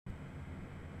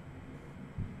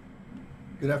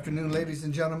Good afternoon, ladies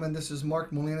and gentlemen. This is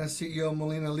Mark Molina, CEO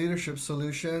Molina Leadership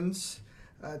Solutions.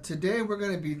 Today we're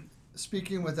going to be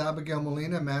speaking with Abigail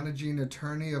Molina, Managing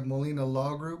Attorney of Molina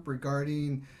Law Group,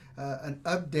 regarding an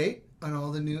update on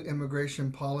all the new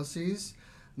immigration policies.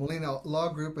 Molina Law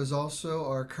Group is also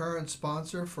our current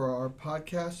sponsor for our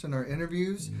podcast and our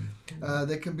interviews.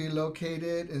 They can be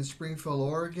located in Springfield,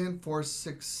 Oregon.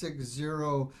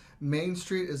 4660 Main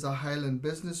Street is a Highland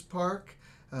Business Park,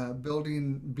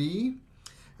 Building B.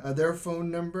 Their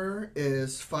phone number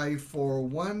is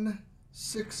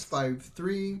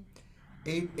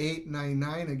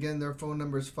 541-653-8899. Again, their phone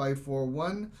number is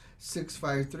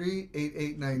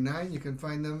 541-653-8899. You can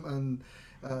find them on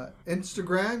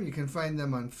Instagram. You can find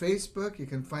them on Facebook. You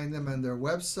can find them on their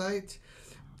website.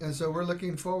 And so we're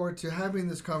looking forward to having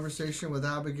this conversation with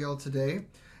Abigail today.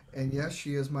 And yes,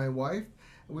 she is my wife.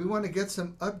 We want to get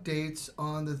some updates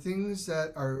on the things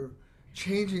that are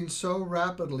changing so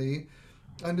rapidly.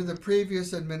 Under the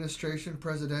previous administration,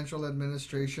 presidential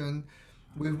administration,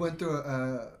 we went through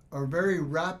a very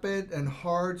rapid and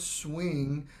hard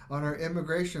swing on our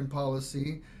immigration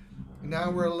policy. Now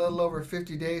we're a little over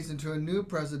 50 days into a new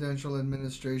presidential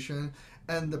administration,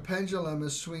 and the pendulum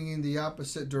is swinging the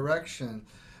opposite direction.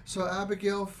 So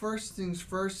Abigail, first things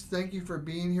first, thank you for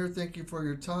being here. Thank you for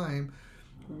your time.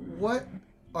 What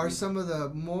are some of the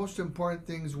most important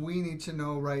things we need to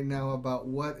know right now about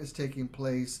what is taking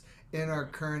place in our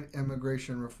current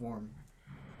immigration reform?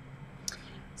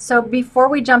 So before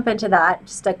we jump into that,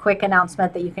 just a quick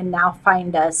announcement that you can now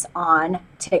find us on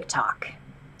TikTok.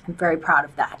 I'm very proud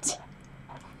of that.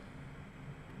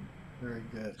 Very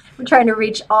good. We're trying to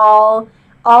reach all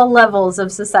levels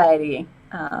of society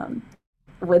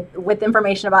with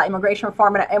information about immigration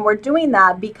reform, and we're doing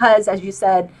that because, as you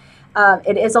said,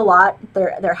 it is a lot.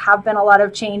 There have been a lot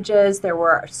of changes. There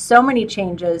were so many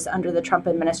changes under the Trump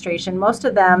administration. Most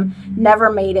of them never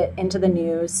made it into the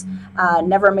news,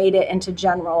 never made it into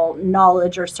general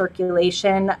knowledge or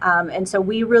circulation. And so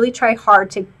we really try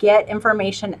hard to get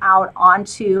information out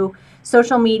onto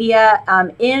social media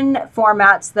in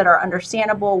formats that are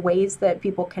understandable, ways that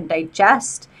people can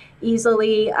digest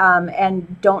easily,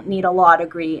 and don't need a law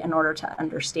degree in order to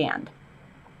understand.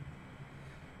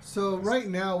 So right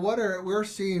now, we're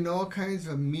seeing all kinds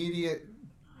of immediate,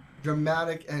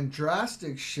 dramatic, and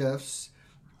drastic shifts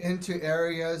into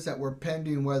areas that were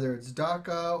pending, whether it's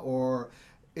DACA or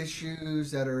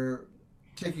issues that are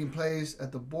taking place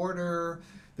at the border.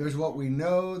 There's what we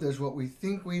know, there's what we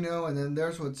think we know, and then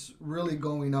there's what's really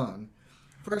going on.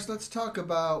 First, let's talk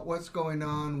about what's going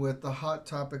on with the hot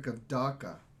topic of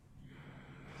DACA.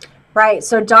 Right.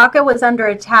 So DACA was under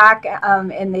attack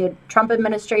in the Trump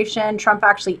administration. Trump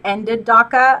actually ended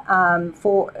DACA,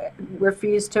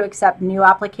 refused to accept new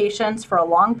applications for a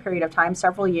long period of time,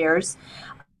 several years,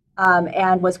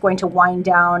 and was going to wind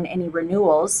down any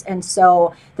renewals. And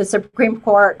so the Supreme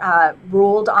Court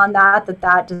ruled on that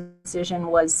decision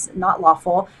was not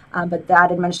lawful, but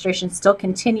that administration still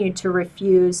continued to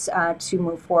refuse to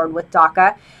move forward with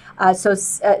DACA.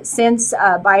 Since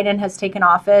Biden has taken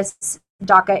office,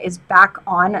 DACA is back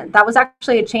on. That was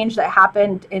actually a change that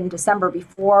happened in December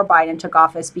before Biden took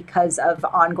office because of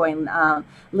ongoing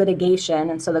litigation.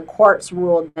 And so the courts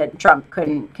ruled that Trump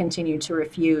couldn't continue to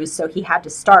refuse. So he had to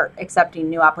start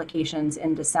accepting new applications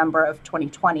in December of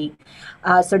 2020.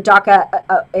 So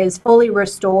DACA is fully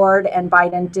restored, and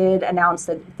Biden did announce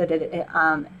that it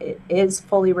is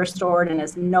fully restored and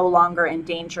is no longer in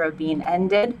danger of being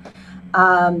ended.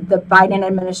 The Biden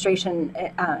administration,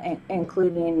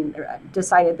 including,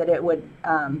 decided that it would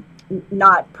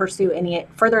not pursue any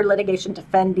further litigation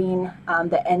defending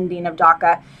the ending of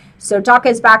DACA. So DACA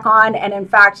is back on, and in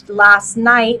fact, last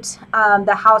night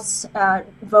the House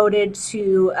voted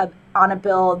on a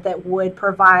bill that would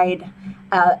provide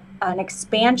an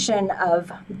expansion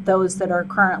of those that are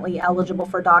currently eligible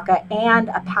for DACA and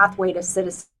a pathway to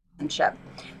citizenship.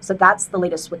 So that's the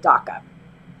latest with DACA.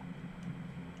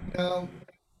 Now,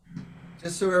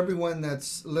 just so everyone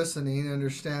that's listening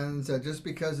understands that just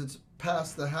because it's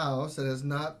passed the House, it has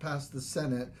not passed the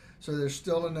Senate, so there's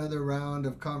still another round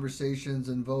of conversations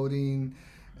and voting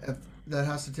that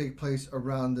has to take place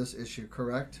around this issue,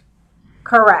 correct?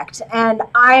 Correct. And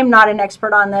I'm not an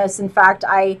expert on this. In fact,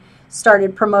 I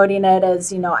started promoting it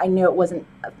as, I knew it wasn't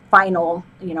a final,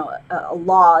 a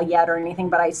law yet or anything,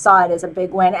 but I saw it as a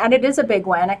big win. And it is a big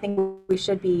win. I think we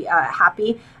should be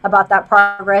happy about that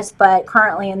progress. But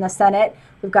currently in the Senate,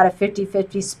 we've got a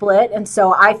 50-50 split. And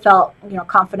so I felt,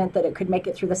 confident that it could make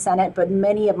it through the Senate. But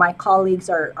many of my colleagues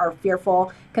are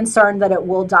fearful, concerned that it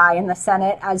will die in the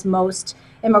Senate, as most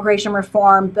immigration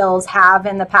reform bills have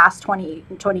in the past 20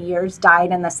 years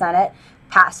died in the Senate,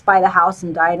 passed by the House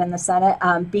and died in the Senate,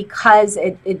 because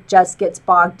it just gets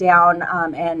bogged down,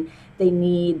 and they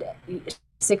need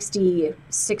 60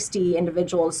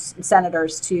 individuals,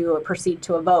 senators, to proceed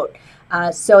to a vote.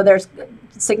 So there's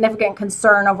significant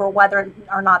concern over whether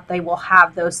or not they will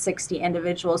have those 60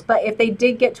 individuals. But if they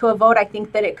did get to a vote, I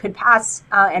think that it could pass,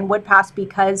 and would pass,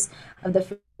 because of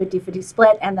the 50-50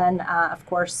 split. And then, of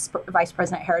course, Vice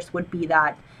President Harris would be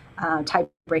that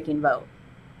tie-breaking vote.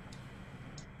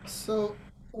 So,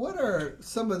 what are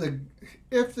some of the,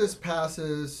 if this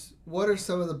passes, what are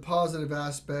some of the positive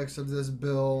aspects of this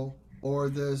bill or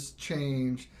this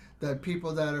change that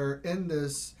people that are in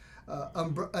this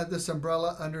this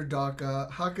umbrella under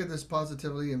DACA, how could this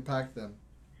positively impact them?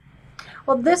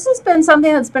 Well, this has been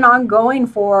something that's been ongoing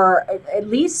for at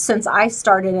least since I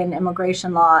started in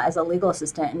immigration law as a legal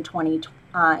assistant in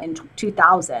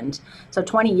 2000. So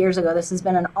 20 years ago, this has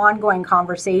been an ongoing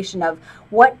conversation of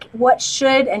what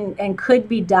should and could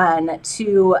be done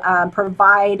to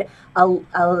provide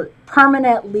a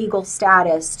permanent legal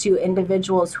status to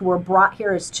individuals who were brought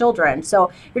here as children.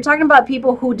 So you're talking about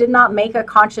people who did not make a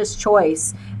conscious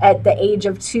choice at the age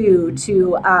of 2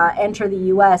 to enter the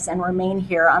U.S. and remain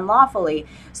here unlawfully.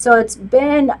 So it's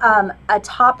been a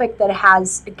topic that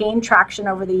has gained traction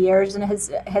over the years and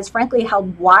has frankly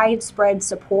held widespread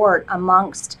support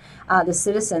amongst the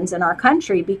citizens in our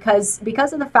country, because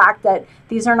of the fact that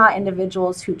these are not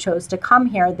individuals who chose to come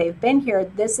here. They've been here.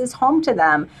 This is home to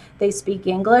them. They speak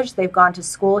English. They've gone to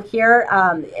school here.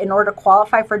 In order to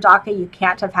qualify for DACA, you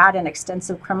can't have had an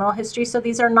extensive criminal history. So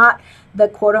these are not the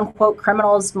quote unquote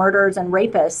criminals, murderers, and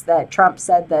rapists that Trump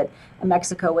said that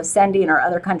Mexico was sending or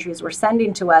other countries were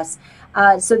sending to us.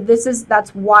 So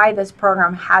that's why this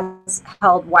program has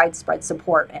held widespread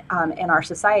support in our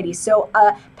society. So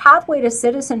a pathway to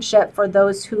citizenship for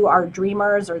those who are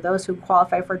dreamers or those who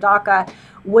qualify for DACA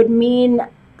would mean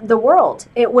the world.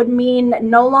 It would mean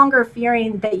no longer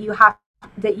fearing that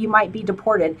you might be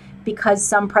deported because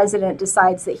some president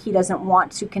decides that he doesn't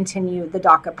want to continue the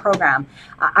DACA program.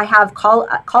 I have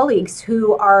colleagues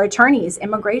who are attorneys,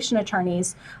 immigration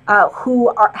attorneys,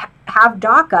 who have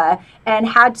DACA and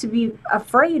had to be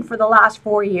afraid for the last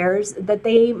 4 years that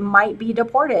they might be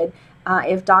deported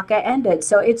if DACA ended.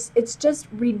 So it's just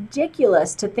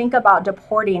ridiculous to think about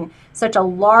deporting such a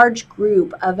large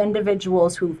group of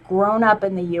individuals who've grown up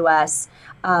in the U.S.,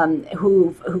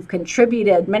 who've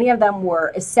contributed. Many of them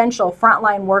were essential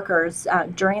frontline workers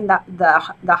during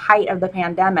the height of the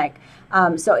pandemic.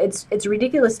 So it's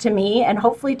ridiculous to me, and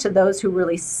hopefully to those who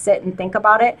really sit and think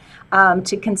about it,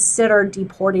 to consider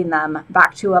deporting them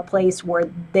back to a place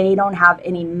where they don't have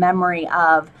any memory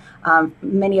of.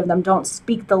 Many of them don't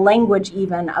speak the language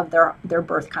even of their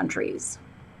birth countries.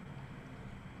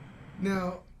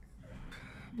 Now,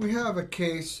 we have a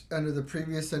case under the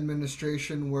previous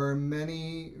administration where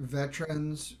many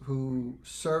veterans who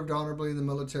served honorably in the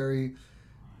military,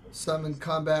 some in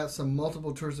combat, some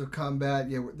multiple tours of combat,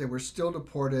 yet they were still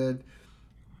deported.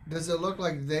 Does it look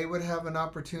like they would have an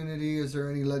opportunity? Is there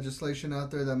any legislation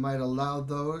out there that might allow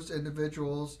those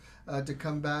individuals to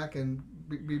come back and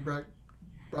be brought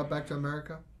back to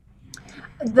America?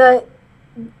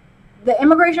 The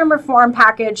immigration reform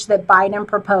package that Biden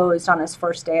proposed on his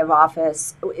first day of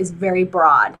office is very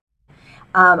broad.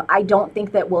 I don't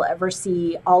think that we'll ever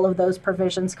see all of those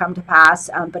provisions come to pass,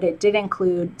 but it did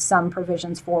include some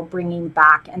provisions for bringing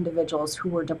back individuals who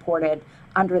were deported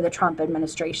under the Trump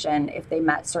administration if they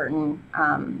met certain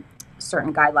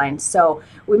guidelines. So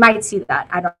we might see that.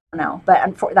 I don't know, but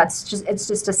it's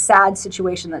just a sad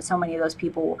situation that so many of those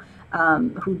people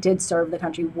who did serve the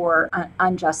country were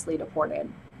unjustly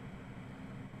deported.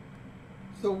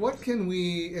 So, what can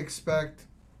we expect?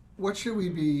 What should we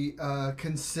be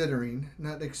considering?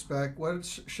 Not expect. What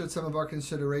should some of our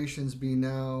considerations be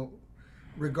now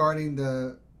regarding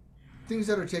the things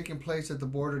that are taking place at the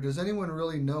border? Does anyone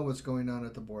really know what's going on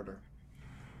at the border?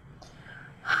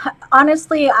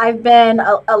 Honestly, I've been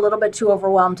a little bit too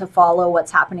overwhelmed to follow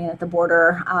what's happening at the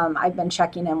border. I've been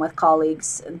checking in with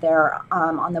colleagues there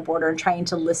on the border and trying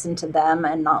to listen to them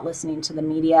and not listening to the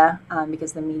media,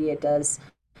 because the media does,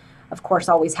 of course,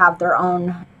 always have their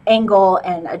own angle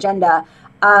and agenda.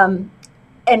 And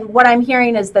what I'm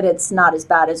hearing is that it's not as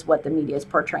bad as what the media is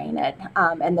portraying it,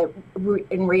 and that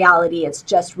in reality, it's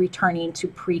just returning to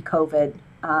pre-COVID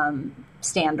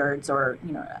standards or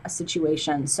a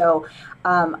situation. So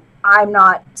I'm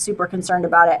not super concerned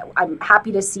about it. I'm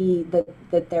happy to see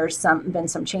that there's been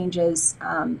some changes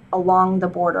along the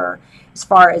border as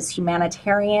far as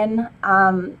humanitarian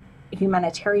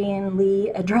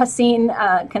humanitarianly addressing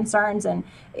concerns and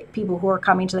people who are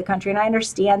coming to the country. And I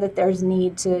understand that there's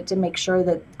need to make sure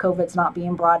that COVID's not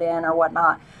being brought in or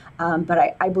whatnot.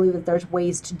 But I believe that there's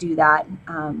ways to do that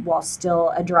while still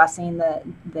addressing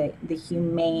the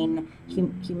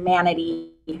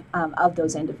humanity of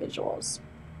those individuals.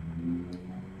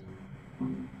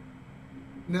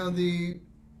 Now, the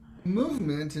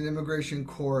movement in immigration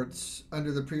courts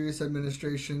under the previous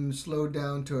administration slowed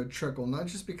down to a trickle, not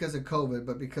just because of COVID,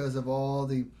 but because of all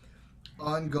the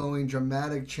ongoing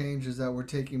dramatic changes that were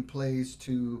taking place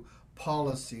to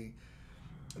policy.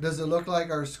 Does it look like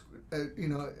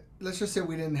let's just say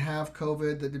we didn't have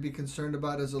COVID that to be concerned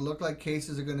about? Does it look like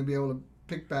cases are going to be able to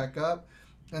pick back up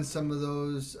and some of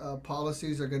those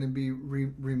policies are going to be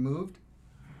removed?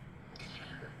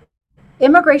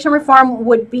 Immigration reform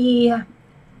would be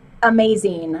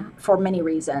amazing for many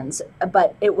reasons,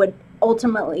 but it would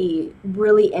ultimately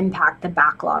really impact the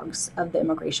backlogs of the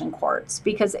immigration courts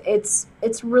because it's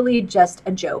really just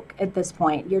a joke at this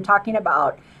point. You're talking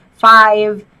about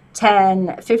 5,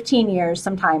 10, 15 years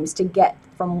sometimes to get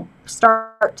from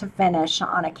start to finish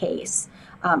on a case.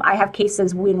 I have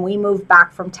cases when we moved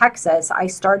back from Texas. I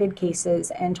started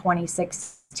cases in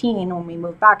 2016 when we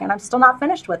moved back, and I'm still not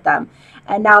finished with them.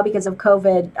 And now, because of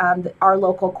COVID, our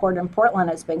local court in Portland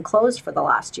has been closed for the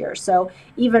last year. So,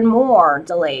 even more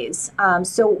delays.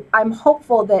 So, I'm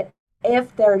hopeful that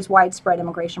if there's widespread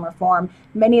immigration reform,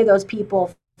 many of those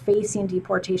people facing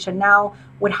deportation now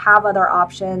would have other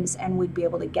options and we'd be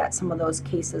able to get some of those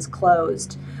cases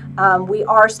closed. We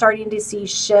are starting to see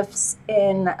shifts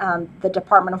in the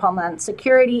Department of Homeland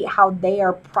Security, how they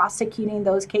are prosecuting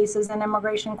those cases in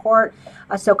immigration court.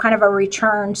 So kind of a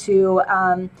return to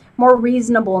more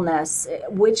reasonableness,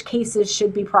 which cases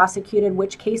should be prosecuted,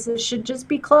 which cases should just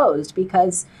be closed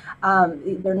because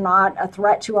they're not a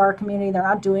threat to our community. They're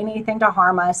not doing anything to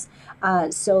harm us.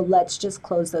 So let's just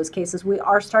close those cases. We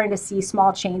are starting to see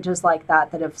small changes like that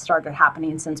have started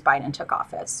happening since Biden took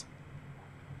office.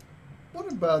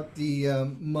 What about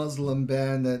the Muslim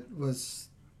ban that was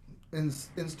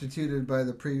instituted by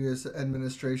the previous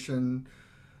administration?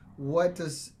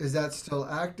 Is that still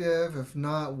active? If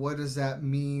not, what does that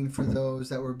mean for those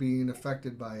that were being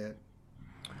affected by it?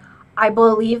 I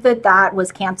believe that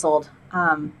was canceled.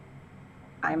 I'm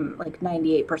like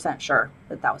 98% sure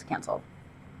that was canceled.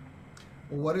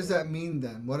 What does that mean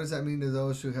then? What does that mean to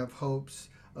those who have hopes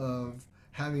of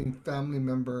having family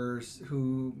members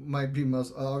who might be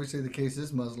Muslim? Obviously, the case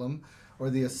is Muslim, or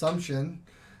the assumption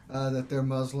that they're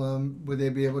Muslim. Would they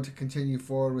be able to continue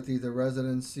forward with either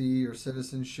residency or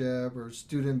citizenship or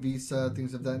student visa,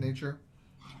 things of that nature?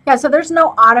 Yeah, so there's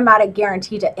no automatic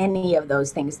guarantee to any of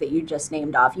those things that you just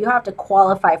named off. You have to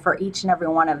qualify for each and every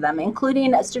one of them,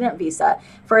 including a student visa.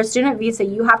 For a student visa,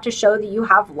 you have to show that you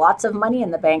have lots of money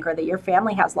in the bank or that your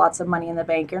family has lots of money in the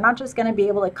bank. You're not just going to be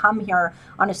able to come here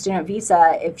on a student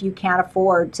visa if you can't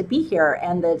afford to be here.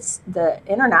 And the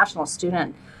international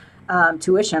student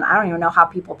tuition, I don't even know how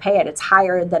people pay it. It's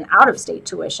higher than out-of-state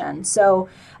tuition. So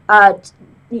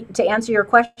to answer your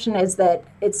question is that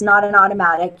it's not an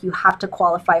automatic. You have to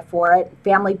qualify for it.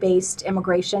 Family-based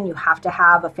immigration, you have to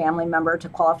have a family member to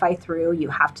qualify through. You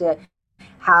have to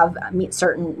meet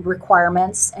certain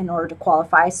requirements in order to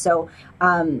qualify. So,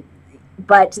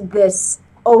 but this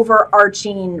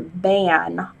overarching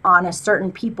ban on a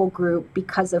certain people group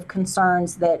because of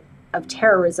concerns of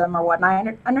terrorism or whatnot,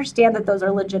 I understand that those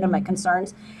are legitimate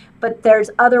concerns. But there's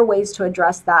other ways to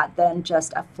address that than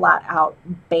just a flat out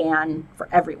ban for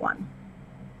everyone.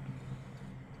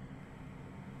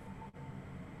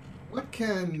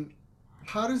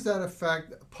 How does that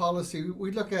affect policy? We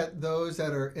look at those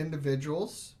that are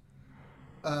individuals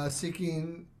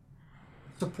seeking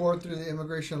support through the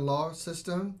immigration law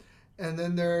system. And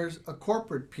then there's a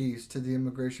corporate piece to the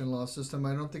immigration law system.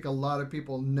 I don't think a lot of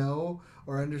people know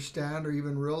or understand or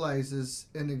even realize is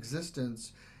in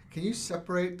existence. Can you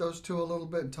separate those two a little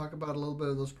bit and talk about a little bit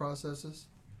of those processes?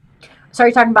 So are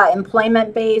you talking about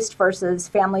employment-based versus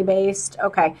family-based?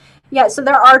 Okay. Yeah, so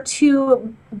there are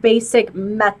two basic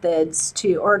methods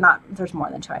or not, there's more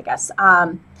than two, I guess.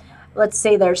 Let's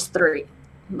say there's three.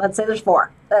 Let's say there's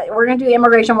four. We're going to do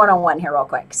Immigration 101 here real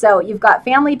quick. So you've got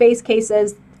family-based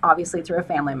cases, obviously through a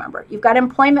family member. You've got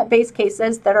employment-based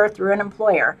cases that are through an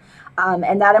employer.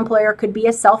 And that employer could be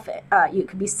you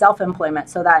could be self-employment.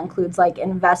 So that includes like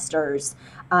investors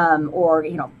or,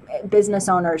 business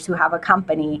owners who have a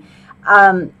company.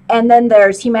 And then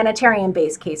there's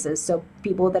humanitarian-based cases. So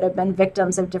people that have been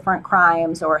victims of different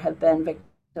crimes or have been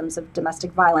victims of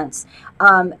domestic violence.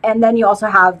 And then you also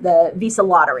have the visa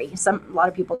lottery. A lot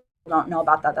of people don't know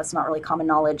about that. That's not really common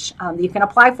knowledge. You can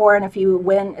apply for, and if you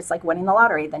win, it's like winning the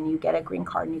lottery. Then you get a green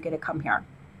card and you get to come here.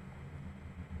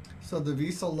 So the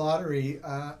Visa lottery,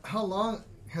 how long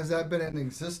has that been in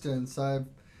existence? I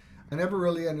never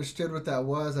really understood what that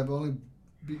was. I've only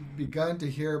begun to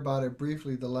hear about it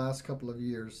briefly the last couple of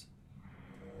years.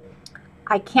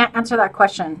 I can't answer that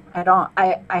question. I don't.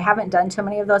 I haven't done too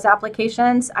many of those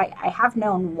applications. I have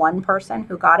known one person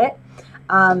who got it,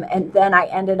 and then I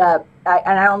ended up.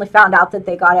 And I only found out that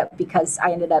they got it because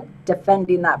I ended up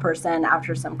defending that person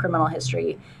after some criminal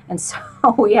history, and so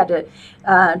we had to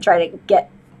try to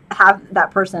have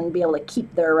that person be able to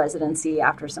keep their residency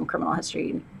after some criminal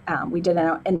history. We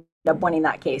didn't end up winning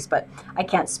that case, but I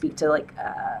can't speak to like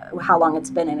how long it's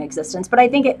been in existence. But I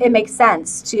think it makes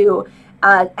sense to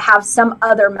have some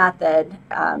other method.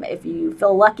 If you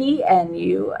feel lucky and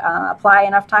you apply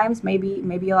enough times, maybe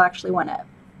you'll actually win it.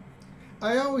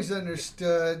 I always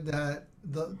understood that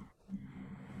the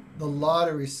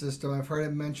lottery system, I've heard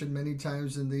it mentioned many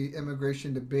times in the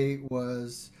immigration debate,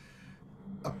 was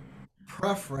a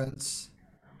preference,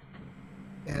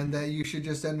 and that you should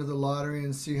just enter the lottery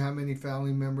and see how many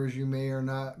family members you may or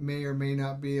may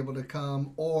not be able to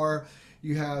come, or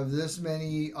you have this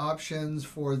many options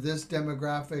for this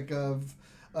demographic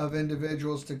of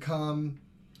individuals to come.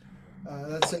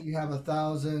 Let's say you have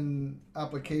 1,000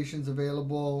 applications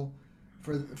available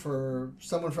for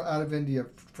someone from out of India,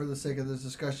 for the sake of this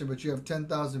discussion, but you have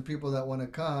 10,000 people that want to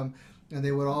come, and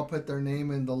they would all put their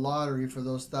name in the lottery for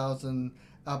those 1,000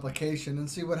 application and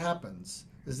see what happens.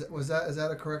 Is that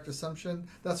a correct assumption?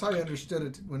 That's how I understood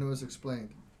it when it was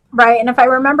explained. Right, and if I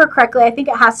remember correctly, I think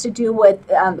it has to do with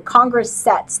Congress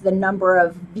sets the number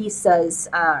of visas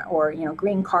or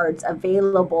green cards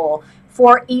available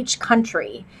for each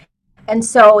country. And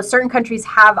so certain countries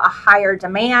have a higher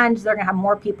demand. They're going to have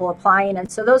more people applying. And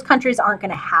so those countries aren't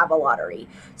going to have a lottery.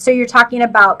 So you're talking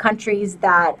about countries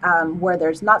that where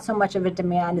there's not so much of a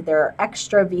demand, there are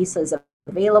extra visas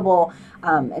available.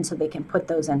 And so they can put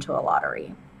those into a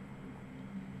lottery.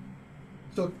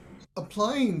 So,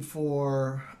 applying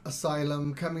for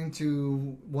asylum, coming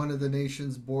to one of the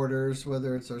nation's borders,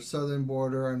 whether it's our southern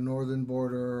border, our northern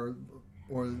border,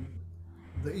 or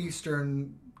the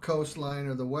eastern coastline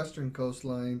or the western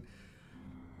coastline,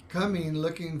 coming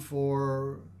looking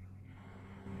for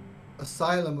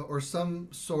asylum or some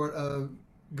sort of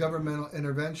governmental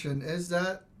intervention, is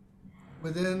that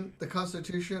within the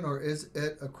Constitution or is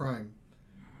it a crime?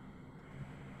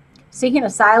 Seeking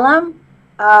asylum,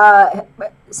 uh,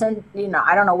 since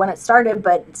I don't know when it started,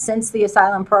 but since the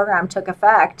asylum program took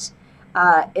effect,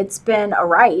 it's been a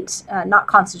right, not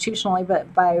constitutionally,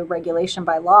 but by regulation,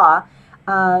 by law,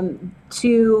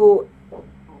 to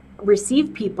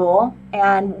receive people,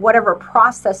 and whatever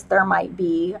process there might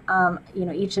be.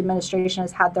 Each administration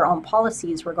has had their own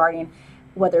policies regarding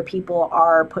whether people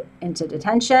are put into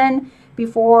detention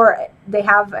before they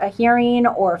have a hearing,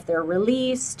 or if they're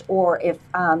released, or if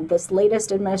this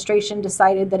latest administration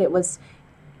decided that it was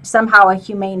somehow a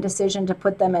humane decision to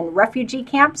put them in refugee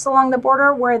camps along the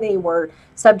border where they were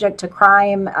subject to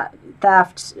crime,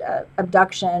 theft,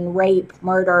 abduction, rape,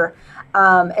 murder.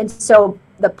 And so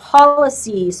the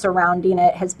policy surrounding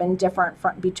it has been different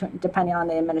depending on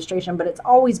the administration, but it's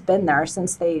always been there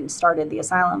since they started the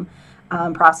asylum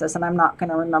process. And I'm not going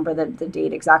to remember the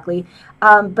date exactly.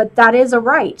 But that is a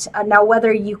right. Now,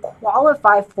 whether you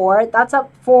qualify for it, that's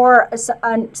up for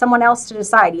someone else to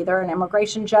decide, either an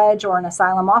immigration judge or an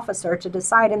asylum officer to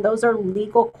decide. And those are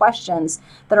legal questions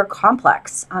that are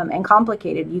complex and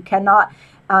complicated. You cannot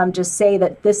just say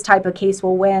that this type of case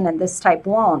will win and this type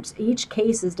won't. Each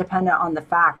case is dependent on the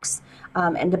facts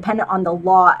and dependent on the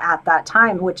law at that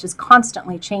time, which is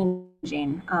constantly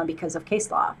changing because of case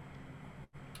law.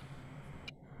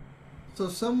 So,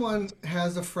 if someone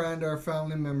has a friend or a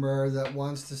family member that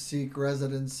wants to seek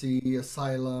residency,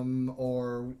 asylum,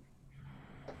 or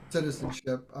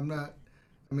citizenship. I'm not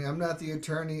the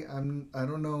attorney. I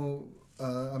don't know.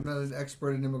 I'm not an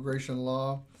expert in immigration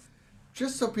law.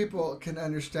 Just so people can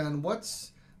understand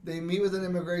they meet with an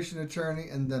immigration attorney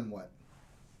and then what?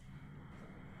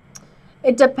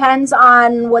 It depends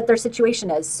on what their situation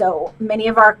is. So many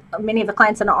of the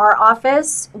clients in our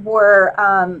office were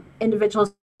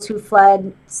individuals who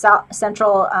fled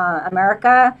Central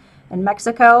America and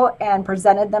Mexico and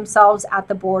presented themselves at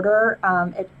the border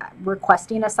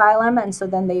requesting asylum, and so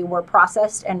then they were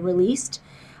processed and released.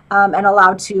 And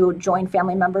allowed to join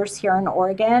family members here in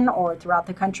Oregon or throughout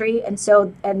the country, and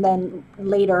then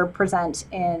later present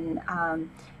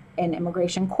in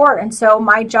immigration court. And so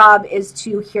my job is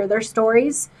to hear their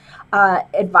stories,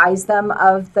 advise them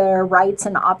of their rights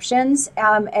and options,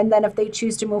 and then if they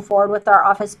choose to move forward with our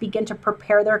office, begin to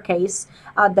prepare their case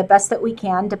the best that we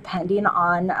can, depending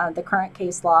on the current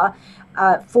case law,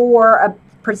 for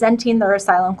presenting their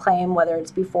asylum claim, whether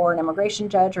it's before an immigration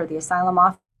judge or the asylum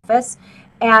office.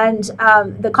 And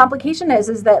the complication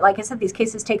is that, like I said, these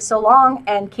cases take so long,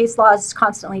 and case law is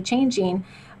constantly changing.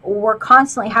 We're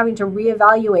constantly having to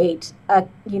reevaluate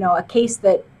a case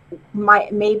that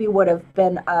maybe would have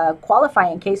been a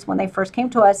qualifying case when they first came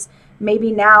to us.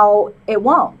 Maybe now it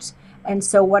won't. And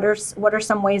so, what are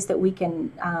some ways that we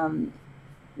can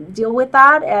deal with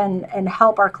that and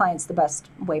help our clients the best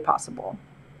way possible?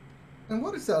 And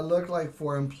what does that look like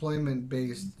for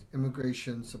employment-based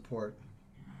immigration support?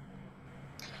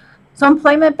 So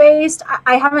employment based,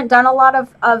 I haven't done a lot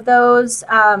of those,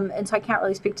 and so I can't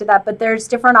really speak to that. But there's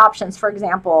different options. For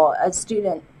example, a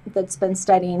student that's been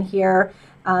studying here,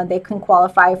 they can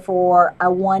qualify for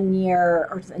a 1 year,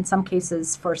 or in some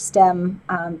cases for STEM,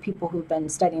 people who've been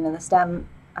studying in the STEM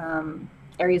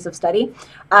areas of study,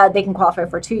 they can qualify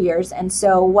for 2 years. And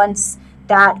so once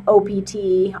that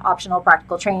OPT, optional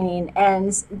practical training,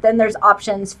 ends, then there's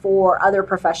options for other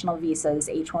professional visas,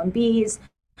 H-1Bs.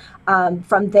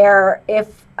 From there,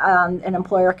 if an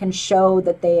employer can show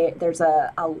that there's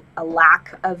a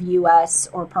lack of U.S.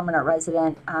 or permanent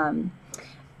resident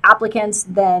applicants,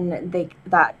 then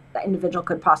that individual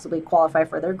could possibly qualify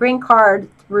for their green card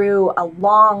through a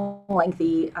long,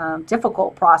 lengthy,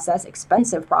 difficult process,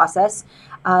 expensive process,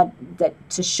 that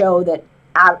to show that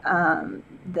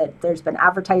that there's been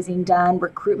advertising done,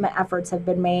 recruitment efforts have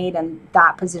been made, and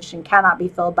that position cannot be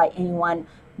filled by anyone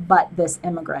but this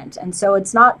immigrant. And so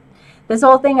it's not this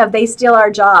whole thing of they steal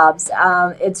our jobs.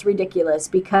 It's ridiculous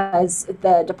because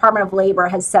the Department of Labor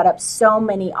has set up so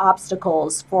many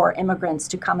obstacles for immigrants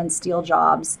to come and steal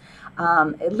jobs,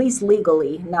 at least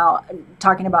legally. Now,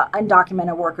 talking about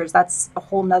undocumented workers, that's a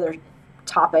whole nother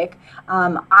topic.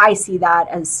 I see that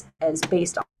as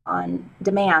based on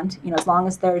demand. As long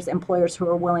as there's employers who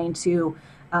are willing to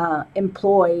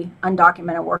employ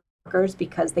undocumented workers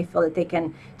because they feel that they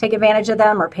can take advantage of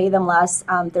them or pay them less,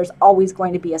 there's always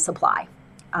going to be a supply.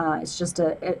 It's just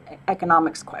an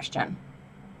economics question.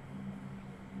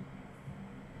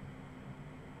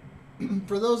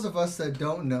 For those of us that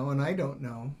don't know, and I don't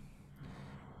know,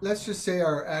 let's just say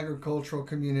our agricultural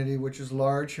community, which is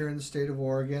large here in the state of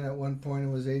Oregon, at one point it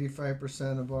was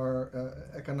 85% of our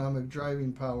economic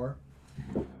driving power.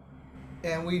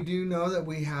 And we do know that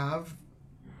we have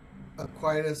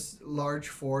quite a large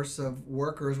force of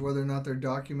workers, whether or not they're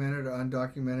documented or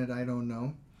undocumented, I don't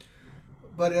know.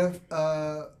 But if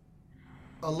a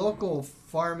local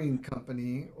farming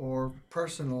company or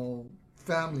personal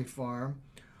family farm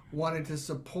wanted to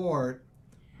support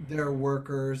their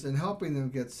workers and helping them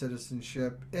get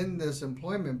citizenship in this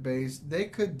employment base, they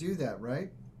could do that,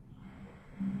 right?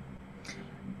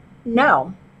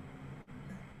 No.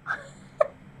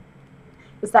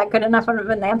 Is that good enough of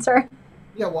an answer?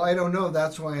 Yeah, well, I don't know.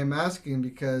 That's why I'm asking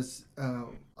because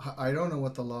I don't know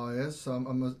what the law is,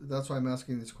 so that's why I'm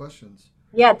asking these questions.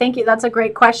 Yeah, thank you. That's a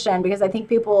great question because I think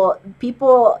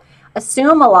people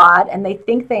assume a lot and they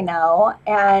think they know.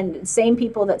 And same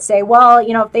people that say, well,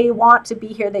 if they want to be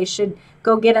here, they should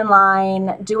go get in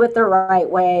line, do it the right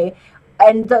way.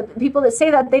 And the people that say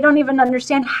that, they don't even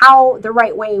understand how the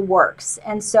right way works.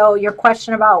 And so your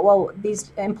question about, well,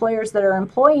 these employers that are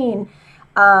employing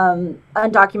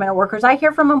undocumented workers, I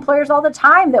hear from employers all the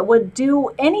time that would do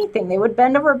anything. They would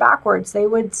bend over backwards. They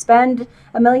would spend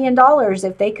 $1 million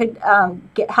if they could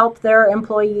help their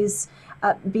employees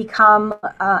become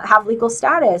have legal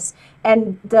status.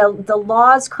 And the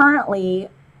laws currently,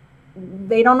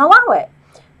 they don't allow it.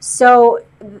 So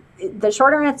the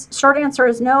short answer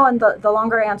is no, and the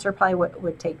longer answer probably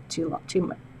would take too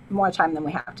more time than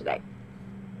we have today.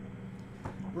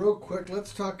 Real quick,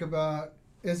 let's talk about,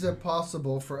 is it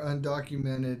possible for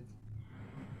undocumented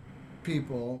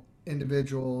people,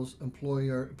 individuals,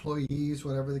 employees,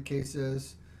 whatever the case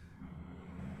is,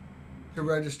 to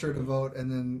register to vote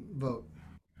and then vote?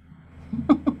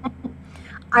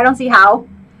 I don't see how.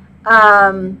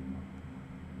 Um,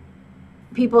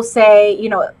 People say,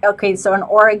 okay, so in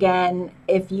Oregon,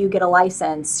 if you get a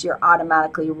license, you're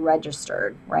automatically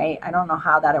registered, right? I don't know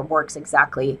how that works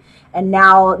exactly. And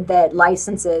now that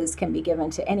licenses can be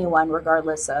given to anyone,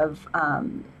 regardless of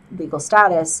legal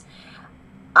status,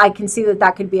 I can see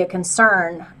that could be a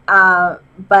concern.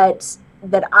 But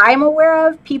that I'm aware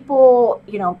of, people,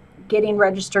 getting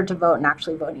registered to vote and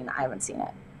actually voting, I haven't seen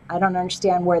it. I don't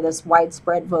understand where this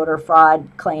widespread voter fraud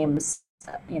claims,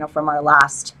 from our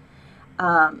last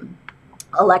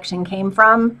election came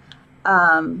from.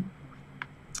 Um,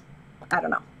 I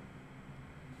don't know.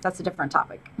 That's a different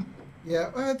topic.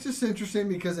 Yeah, well, it's just interesting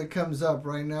because it comes up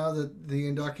right now that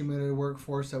the undocumented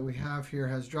workforce that we have here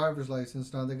has driver's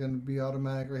license. Now they're going to be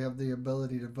automatically have the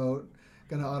ability to vote,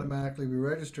 going to automatically be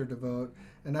registered to vote.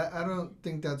 And I don't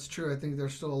think that's true. I think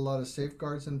there's still a lot of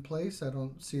safeguards in place. I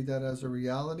don't see that as a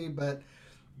reality, but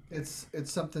it's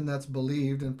something that's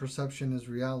believed, and perception is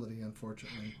reality,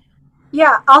 unfortunately.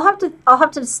 Yeah, I'll have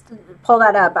to pull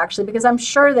that up actually because I'm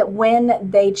sure that when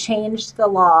they changed the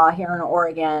law here in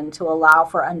Oregon to allow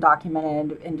for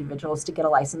undocumented individuals to get a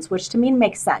license, which to me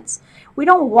makes sense. We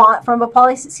don't want, from a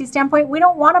policy standpoint, we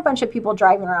don't want a bunch of people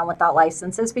driving around without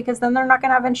licenses because then they're not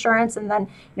going to have insurance, and then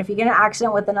if you get in an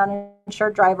accident with an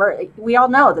uninsured driver, we all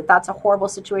know that that's a horrible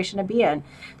situation to be in.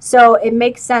 So it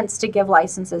makes sense to give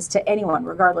licenses to anyone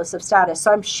regardless of status.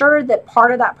 So I'm sure that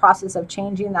part of that process of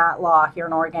changing that law here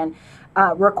in Oregon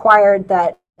required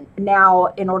that now,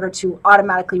 in order to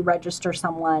automatically register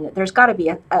someone, there's got to be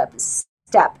a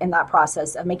step in that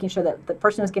process of making sure that the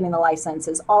person who's getting the license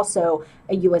is also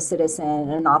a U.S. citizen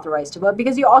and authorized to vote.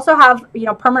 Because you also have,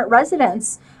 permanent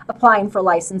residents applying for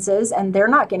licenses and they're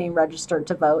not getting registered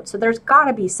to vote. So there's got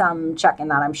to be some check in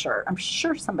that. I'm sure. I'm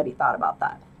sure somebody thought about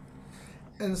that.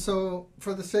 And so,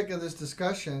 for the sake of this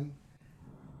discussion,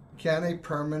 can a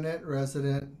permanent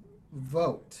resident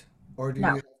vote, or do you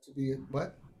No, have to be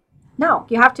what? no,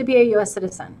 you have to be a U.S.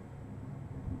 citizen.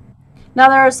 Now,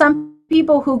 there are some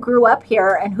people who grew up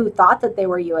here and who thought that they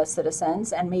were U.S.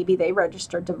 citizens, and maybe they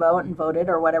registered to vote and voted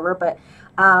or whatever. But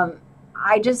um,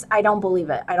 I don't believe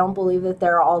it. I don't believe that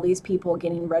there are all these people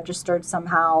getting registered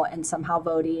somehow and somehow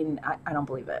voting. I don't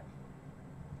believe it.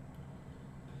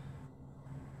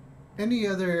 Any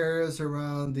other areas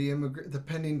around the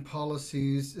pending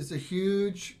policies is a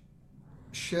huge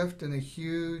shift and a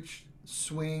huge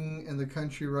swing in the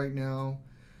country right now,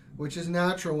 which is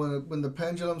natural when the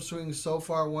pendulum swings so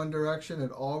far one direction,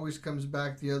 it always comes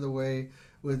back the other way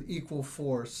with equal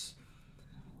force.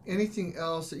 Anything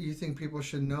else that you think people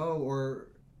should know or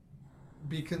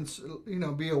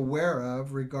be aware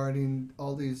of regarding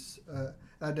all these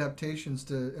adaptations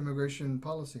to immigration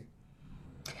policy?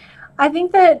 I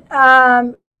think that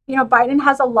Biden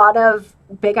has a lot of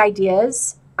big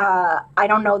ideas. I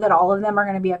don't know that all of them are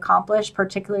going to be accomplished,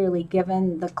 particularly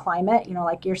given the climate.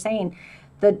 Like you're saying,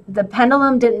 the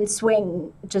pendulum didn't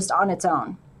swing just on its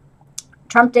own.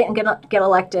 Trump didn't get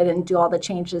elected and do all the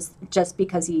changes just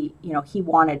because he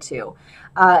wanted to.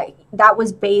 That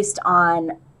was based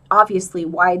on obviously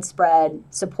widespread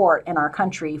support in our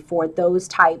country for those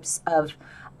types of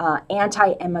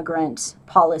anti-immigrant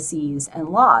policies and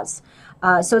laws.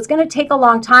 So it's going to take a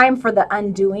long time for the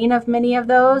undoing of many of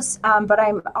those, but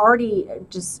I'm already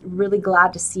just really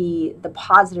glad to see the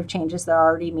positive changes that are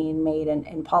already being made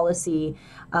in policy.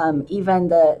 Even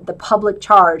the public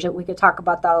charge, we could talk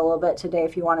about that a little bit today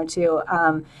if you wanted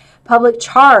to. Public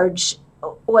charge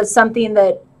was something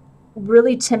that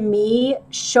really, to me,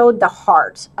 showed the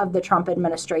heart of the Trump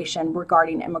administration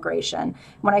regarding immigration.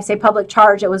 When I say public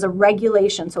charge, it was a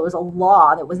regulation, so it was a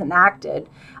law that was enacted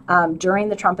during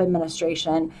the Trump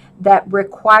administration that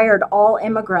required all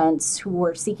immigrants who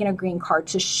were seeking a green card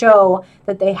to show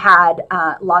that they had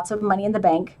lots of money in the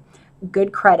bank,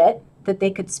 good credit, that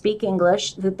they could speak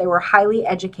English, that they were highly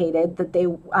educated, that they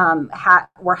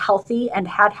were healthy and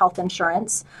had health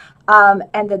insurance,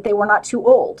 and that they were not too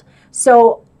old.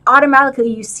 So automatically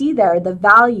you see there the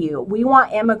value. We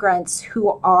want immigrants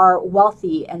who are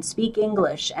wealthy and speak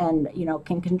English and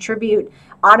can contribute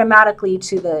automatically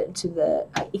to the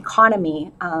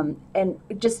economy, and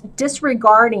just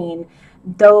disregarding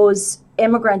those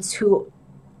immigrants who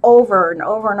over and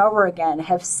over and over again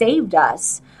have saved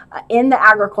us in the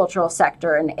agricultural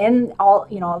sector and in all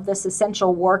this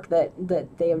essential work that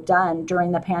they have done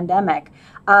during the pandemic.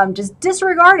 Just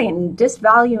disregarding,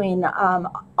 disvaluing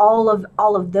all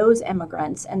of those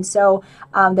immigrants, and so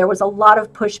there was a lot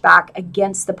of pushback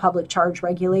against the public charge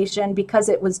regulation because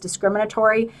it was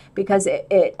discriminatory, because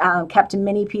it kept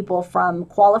many people from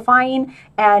qualifying,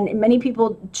 and many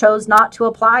people chose not to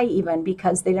apply even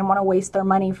because they didn't want to waste their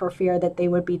money for fear that they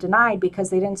would be denied because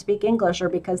they didn't speak English or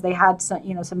because they had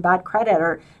some bad credit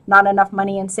or not enough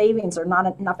money in savings or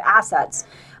not enough assets.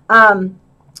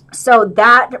 So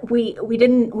that we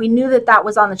knew that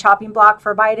was on the chopping block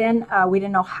for Biden. We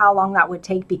didn't know how long that would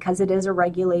take because it is a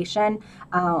regulation.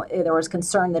 There was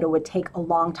concern that it would take a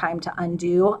long time to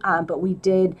undo, but we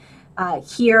did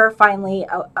hear finally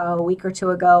a week or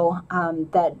two ago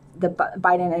that the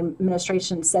Biden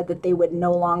administration said that they would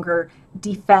no longer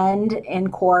defend in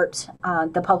court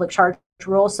the public charge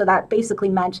rule. So that basically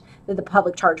meant that the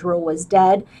public charge rule was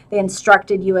dead. They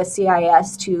instructed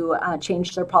USCIS to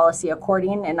change their policy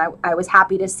according, and I was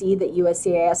happy to see that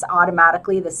USCIS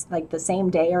automatically, this like the same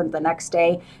day or the next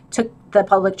day, took the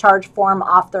public charge form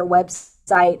off their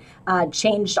website,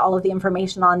 changed all of the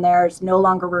information on there. It's no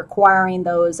longer requiring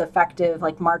those effective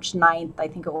like March 9th, I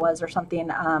think it was, or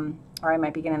something. Or I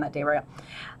might be getting that day right.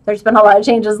 There's been a lot of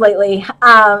changes lately.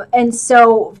 And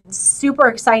so super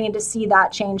exciting to see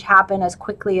that change happen as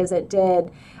quickly as it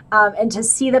did. And to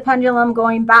see the pendulum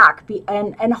going back.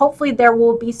 And hopefully there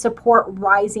will be support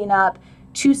rising up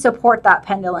to support that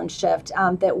pendulum shift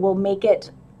that will make it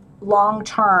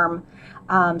long-term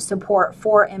support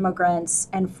for immigrants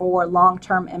and for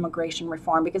long-term immigration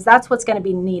reform, because that's what's going to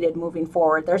be needed moving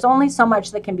forward. There's only so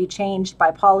much that can be changed by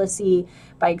policy,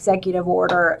 by executive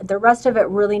order. The rest of it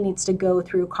really needs to go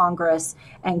through Congress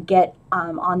and get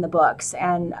on the books.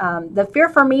 And the fear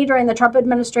for me during the Trump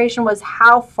administration was,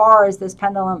 how far is this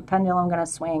pendulum going to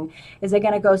swing? Is it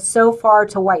going to go so far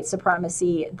to white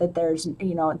supremacy that there's,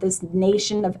 this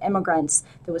nation of immigrants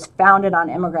that was founded on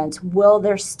immigrants? Will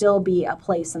there still be a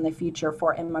place in the future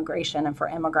for immigration and for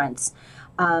immigrants?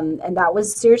 And that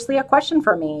was seriously a question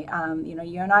for me.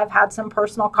 You and I have had some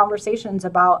personal conversations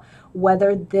about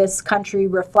whether this country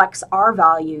reflects our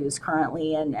values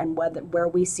currently, and where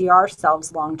we see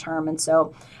ourselves long term. And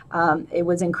so it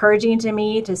was encouraging to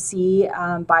me to see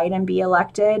Biden be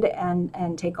elected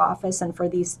and take office, and for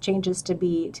these changes to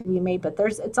be made. But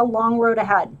it's a long road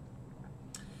ahead.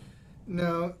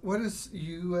 Now, what does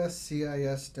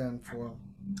USCIS stand for?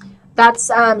 That's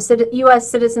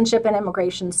U.S. Citizenship and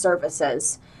Immigration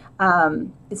Services.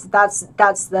 That's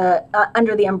the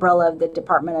under the umbrella of the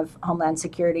Department of Homeland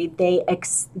Security. They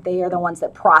are the ones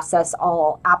that process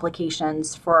all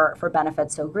applications for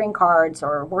benefits, so green cards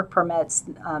or work permits.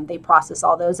 They process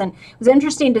all those, and it was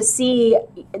interesting to see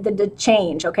the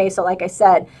change. Okay, so like I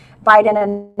said,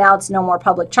 Biden announced no more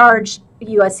public charge.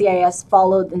 USCIS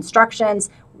followed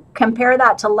instructions. Compare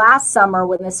that to last summer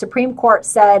when the Supreme Court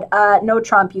said, no,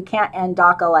 Trump, you can't end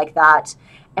DACA like that.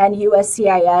 And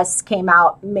USCIS came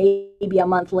out maybe a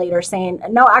month later saying,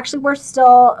 no, actually, we're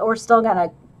still going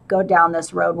to go down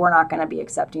this road. We're not going to be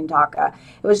accepting DACA.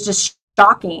 It was just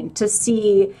shocking to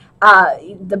see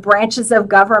the branches of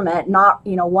government, not,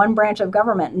 one branch of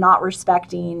government not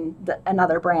respecting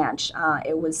another branch.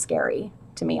 It was scary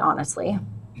to me, honestly.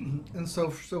 And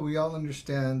so we all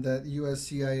understand that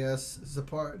USCIS is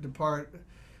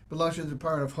belongs to the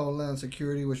Department of Homeland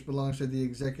Security, which belongs to the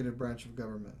executive branch of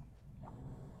government.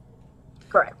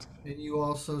 Correct. And you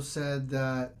also said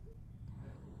that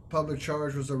public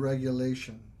charge was a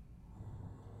regulation.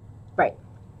 Right.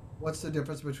 What's the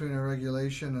difference between a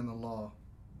regulation and a law?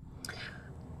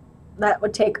 That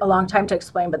would take a long time to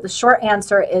explain, but the short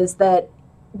answer is that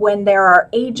when there are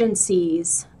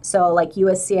agencies, so like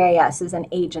USCIS is an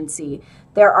agency,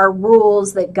 there are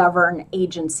rules that govern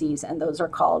agencies, and those are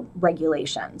called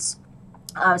regulations.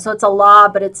 So it's a law,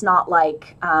 but it's not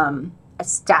like a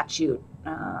statute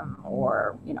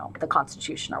or the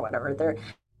Constitution or whatever.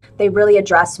 They really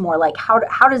address more like how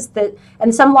does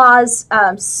and some laws,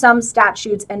 some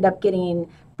statutes end up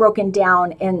getting broken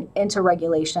down into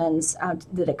regulations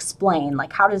that explain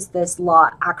like how does this law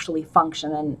actually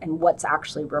function and what's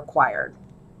actually required.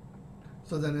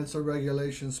 So then it's a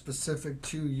regulation specific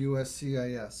to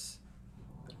USCIS.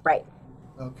 Right.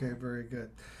 Okay, very good.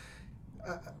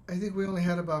 I think we only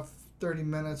had about 30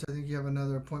 minutes. I think you have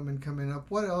another appointment coming up.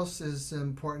 What else is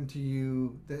important to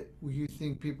you that you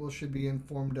think people should be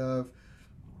informed of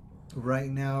right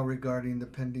now regarding the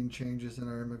pending changes in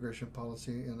our immigration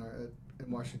policy in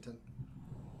Washington?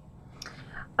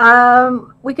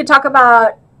 We could talk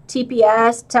about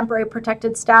TPS, temporary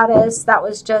protected status. That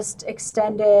was just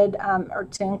extended or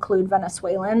to include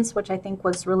Venezuelans, which I think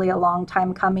was really a long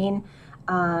time coming.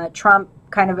 Trump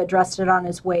kind of addressed it on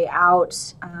his way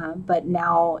out, but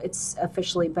now it's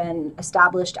officially been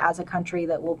established as a country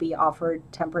that will be offered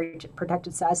temporary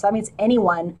protected status. So that means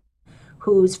anyone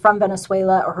who's from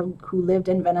Venezuela or who lived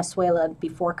in Venezuela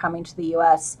before coming to the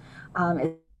U.S.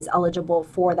 Is eligible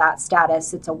for that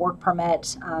status. It's a work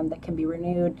permit that can be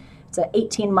renewed. It's an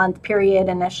 18-month period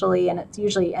initially, and it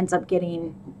usually ends up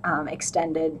getting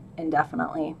extended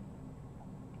indefinitely.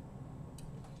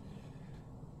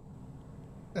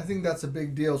 I think that's a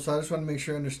big deal. So I just want to make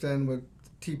sure I understand what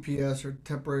TPS or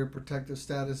temporary protective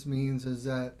status means is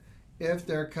that if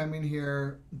they're coming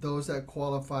here, those that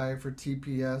qualify for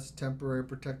TPS, temporary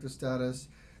protective status,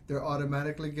 they're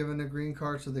automatically given a green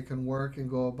card so they can work and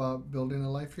go about building a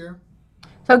life here?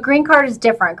 So green card is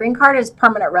different. Green card is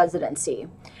permanent residency.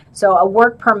 So a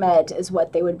work permit is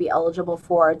what they would be eligible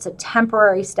for. It's a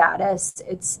temporary status.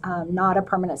 It's not a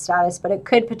permanent status, but it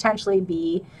could potentially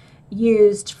be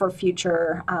used for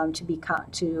future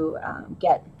to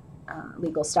get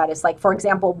legal status. Like for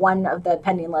example, one of the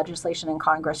pending legislation in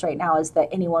Congress right now is that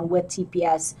anyone with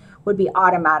TPS would be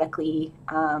automatically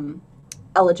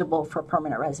eligible for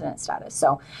permanent resident status.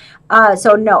 So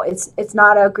no, it's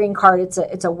not a green card.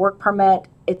 It's a work permit.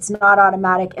 It's not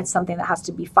automatic. It's something that has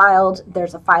to be filed.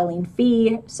 There's a filing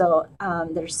fee. So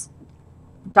there's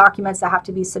documents that have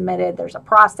to be submitted. There's a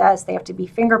process. They have to be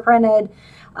fingerprinted.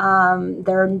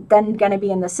 They're then going to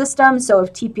be in the system. So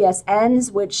if TPS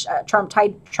ends, which Trump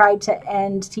tried to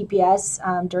end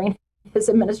TPS during his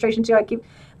administration too.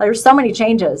 There's so many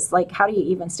changes. Like, how do you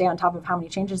even stay on top of how many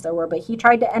changes there were? But he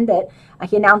tried to end it.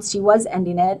 He announced he was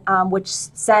ending it, which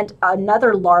sent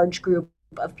another large group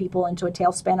of people into a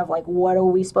tailspin of like, what are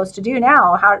we supposed to do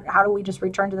now? How do we just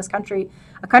return to this country,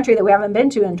 a country that we haven't been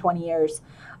to in 20 years?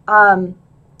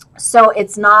 So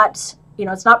it's not,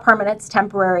 it's not permanent. It's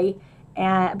temporary.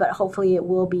 But hopefully it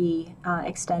will be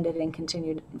extended and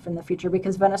continued in the future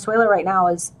because Venezuela right now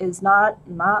is not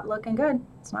looking good.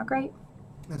 It's not great.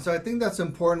 And so I think that's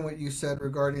important what you said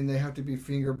regarding they have to be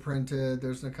fingerprinted.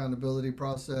 There's an accountability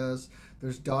process.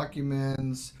 There's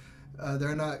documents.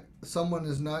 They're not. Someone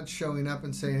is not showing up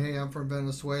and saying, "Hey, I'm from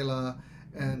Venezuela,"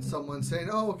 and someone saying,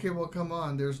 "Oh, okay, well, come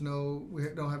on. We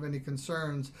don't have any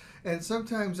concerns." And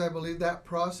sometimes I believe that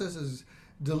process is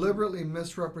deliberately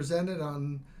misrepresented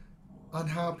on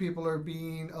how people are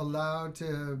being allowed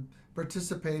to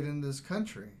participate in this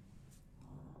country.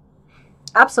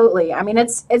 Absolutely. I mean,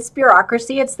 it's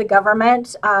bureaucracy. It's the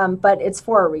government, but it's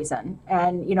for a reason.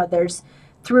 And there's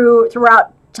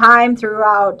throughout time,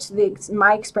 throughout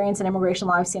my experience in immigration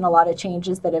law, I've seen a lot of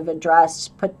changes that have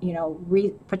addressed,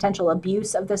 potential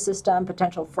abuse of the system,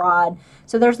 potential fraud.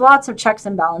 So there's lots of checks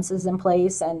and balances in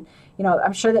place, and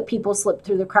I'm sure that people slip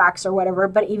through the cracks or whatever,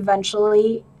 but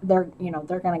eventually they're going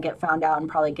to get found out and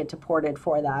probably get deported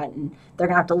for that, and they're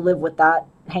going to have to live with that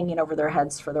hanging over their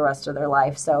heads for the rest of their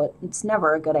life. So it's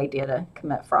never a good idea to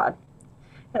commit fraud.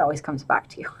 It always comes back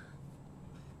to you.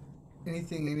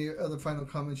 Any other final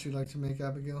comments you'd like to make,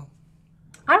 Abigail?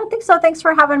 I don't think so. Thanks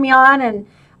for having me on, and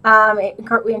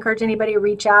we encourage anybody to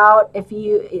reach out. If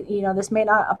this may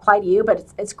not apply to you, but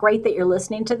it's great that you're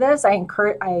listening to this. I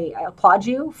applaud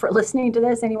you for listening to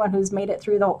this. Anyone who's made it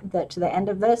through to the end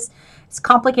of this, it's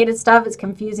complicated stuff. It's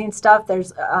confusing stuff.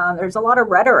 There's a lot of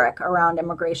rhetoric around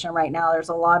immigration right now. There's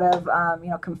a lot of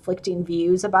conflicting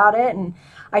views about it, and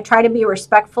I try to be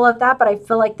respectful of that. But I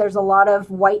feel like there's a lot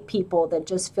of white people that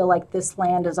just feel like this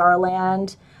land is our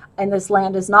land and this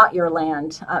land is not your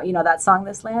land. That song,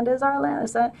 "This Land Is Our Land."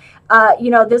 This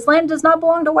land does not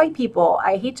belong to white people.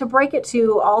 I hate to break it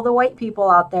to all the white people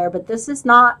out there, but this is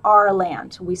not our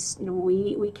land. We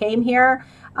came here.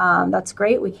 That's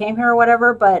great. We came here or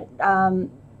whatever, but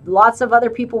lots of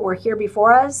other people were here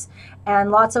before us,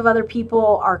 and lots of other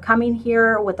people are coming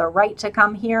here with a right to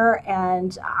come here.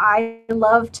 And I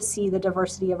love to see the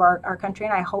diversity of our country,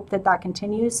 and I hope that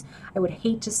continues. I would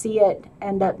hate to see it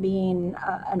end up being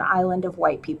an island of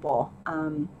white people.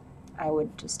 I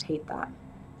would just hate that.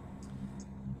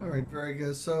 All right, very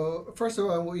good. So, first of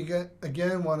all,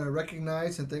 again want to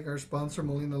recognize and thank our sponsor,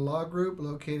 Molina Law Group,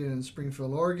 located in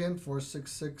Springfield, Oregon,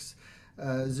 4660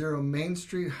 Main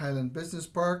Street, Highland Business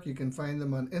Park. You can find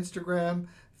them on Instagram,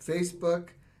 Facebook,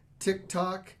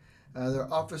 TikTok.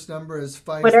 Their office number is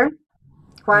five. Twitter.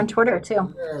 We're on Twitter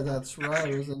too. There, that's right.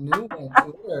 There's a new one.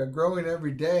 Twitter, growing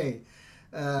every day.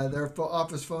 Their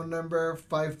office phone number,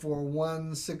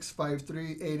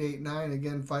 541-653-889.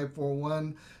 Again,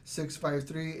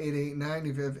 541-653-889.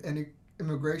 If you have any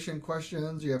immigration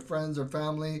questions, you have friends or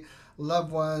family,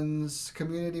 loved ones,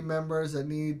 community members that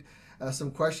need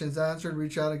some questions answered,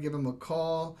 reach out and give them a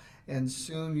call. And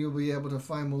soon you'll be able to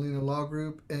find Molina Law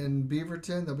Group in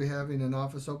Beaverton. They'll be having an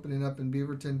office opening up in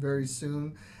Beaverton very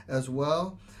soon as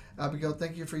well. Abigail,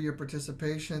 thank you for your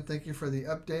participation. Thank you for the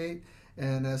update.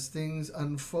 And as things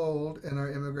unfold in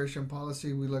our immigration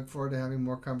policy, we look forward to having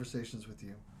more conversations with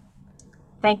you.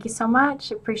 Thank you so much.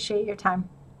 Appreciate your time.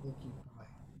 Thank you.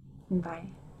 Bye.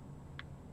 Bye.